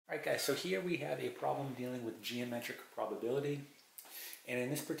Alright guys, so here we have a problem dealing with geometric probability. And in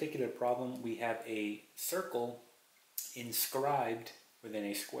this particular problem, we have a circle inscribed within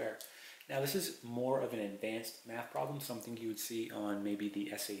a square. Now this is more of an advanced math problem, something you would see on maybe the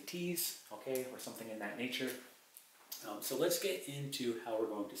SATs, okay, or something in that nature. So let's get into how we're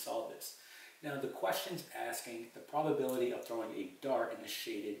going to solve this. Now the question's asking the probability of throwing a dart in a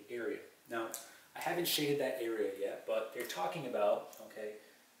shaded area. Now I haven't shaded that area yet, but they're talking about, okay,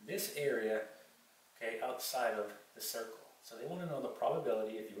 this area, okay, outside of the circle. So they want to know the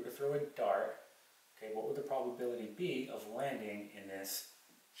probability if you were to throw a dart, okay, what would the probability be of landing in this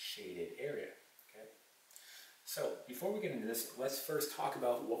shaded area, okay? So before we get into this, let's first talk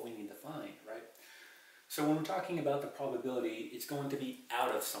about what we need to find, right? So when we're talking about the probability, it's going to be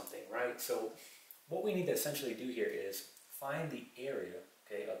out of something, right? So what we need to essentially do here is find the area,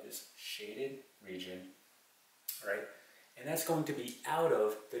 okay, of this shaded region, right? And that's going to be out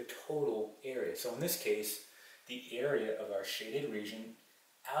of the total area. So in this case, the area of our shaded region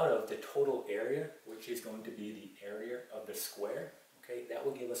out of the total area, which is going to be the area of the square, okay, that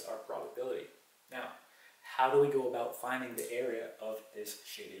will give us our probability. Now, how do we go about finding the area of this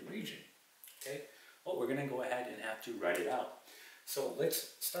shaded region? Okay, well, we're going to go ahead and have to write it out. So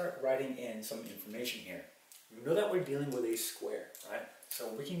let's start writing in some information here. We know that we're dealing with a square, right?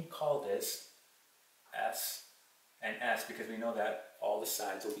 So we can call this S and S because we know that all the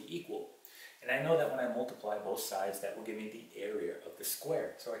sides will be equal. And I know that when I multiply both sides, that will give me the area of the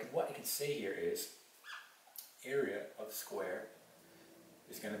square. So what I can say here is area of the square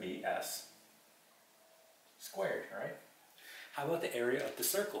is going to be S squared, right? How about the area of the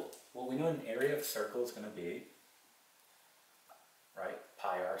circle? Well, we know an area of a circle is going to be, right,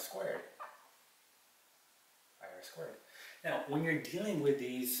 pi r squared. Pi r squared. Now, when you're dealing with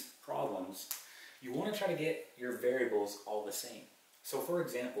these problems, you want to try to get your variables all the same. So for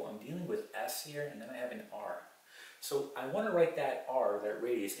example, I'm dealing with S here and then I have an R. So I want to write that R, that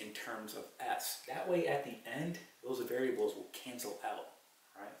radius, in terms of S. That way at the end, those variables will cancel out,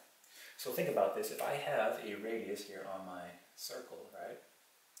 right? So think about this. If I have a radius here on my circle, right?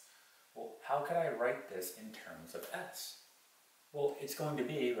 Well, how could I write this in terms of S? Well, it's going to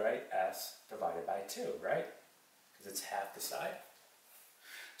be, right, S divided by 2, right? Because it's half the side.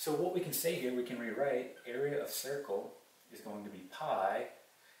 So what we can say here, we can rewrite area of circle is going to be pi,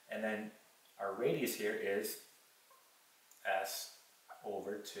 and then our radius here is S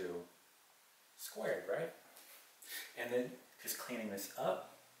over 2 squared, right? And then just cleaning this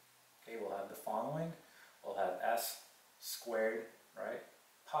up, okay, we'll have the following. We'll have S squared, right,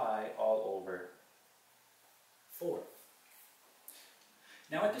 pi all over 4.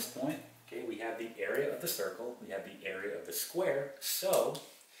 Now at this point, okay, we have the area of the circle, we have the area of the square, so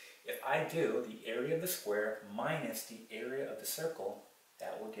if I do the area of the square minus the area of the circle,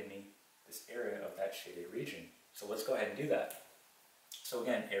 that will give me this area of that shaded region. So let's go ahead and do that. So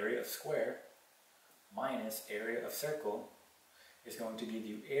again, area of square minus area of circle is going to be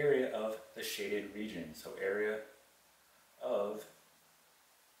the area of the shaded region. So area of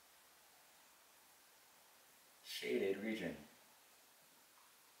shaded region.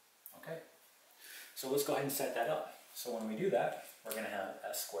 Okay, so let's go ahead and set that up. So when we do that, we're going to have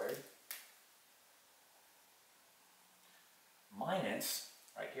S squared minus,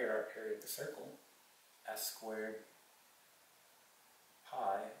 right here, our area of the circle, S squared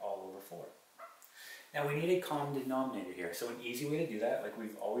pi all over 4. Now we need a common denominator here. So an easy way to do that, like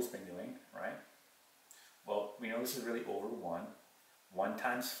we've always been doing, right? Well, we know this is really over 1. 1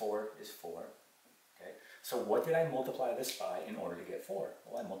 times 4 is 4. Okay. So what did I multiply this by in order to get 4?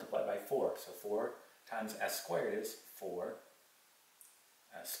 Well, I multiplied by 4. So 4 times S squared is 4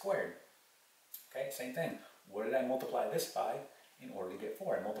 S squared. Okay, same thing. What did I multiply this by in order to get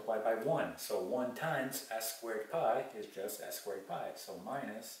 4? I multiplied by 1. So 1 times S squared pi is just S squared pi. So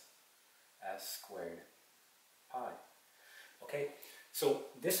minus S squared pi. Okay, so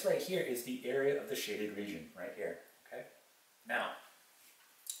this right here is the area of the shaded region right here. Okay, now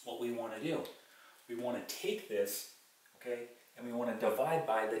what we want to do, we want to take this, okay, and we want to divide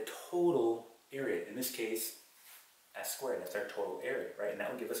by the total area. In this case, S squared, that's our total area, right? And that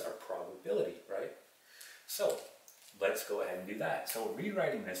will give us our probability, right? So let's go ahead and do that. So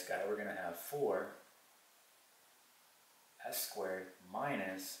rewriting this guy, we're going to have 4 S squared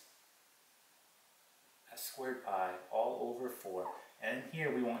minus S squared pi all over 4. And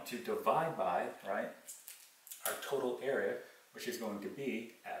here we want to divide by, right, our total area, which is going to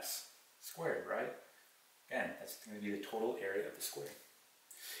be S squared, right? Again, that's going to be the total area of the square.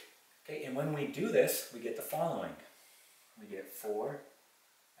 Okay, and when we do this, we get the following. We get 4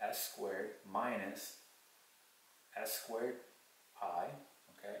 S squared minus S squared pi,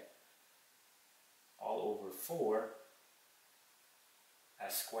 okay, 4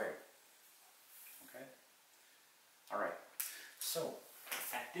 s squared. Okay? All right. So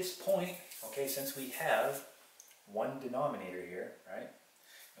at this point, okay, since we have one denominator here, right,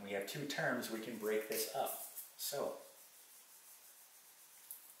 and we have two terms, we can break this up. So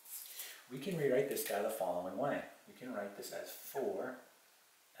we can rewrite this guy the following way. We can write this as 4s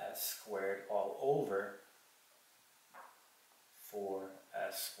squared all over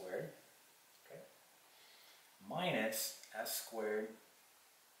 4s squared, okay, minus s squared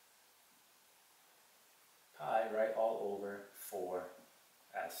pi, right, all over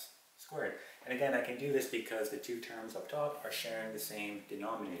 4s squared. And again, I can do this because the two terms up top are sharing the same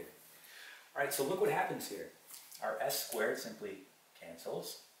denominator. All right, so look what happens here. Our s squared simply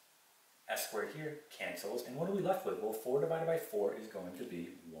cancels. S squared here cancels. And what are we left with? Well, 4 divided by 4 is going to be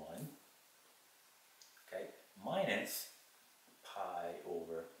 1. Okay, minus pi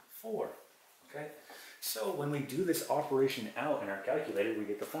over 4. Okay, so when we do this operation out in our calculator, we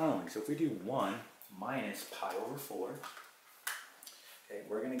get the following. So if we do 1 minus pi over 4, okay,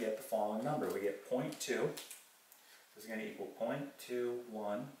 we're going to get the following number. We get 0.2. This is going to equal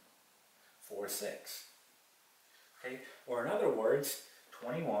 0.2146. Okay, or in other words,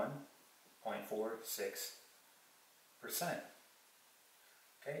 21.46%.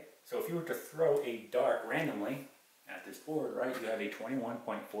 Okay, so if you were to throw a dart randomly at this board, right, you have a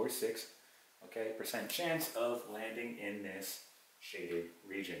 21.46% chance of landing in this shaded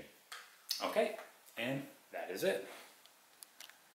region. Okay, and that is it.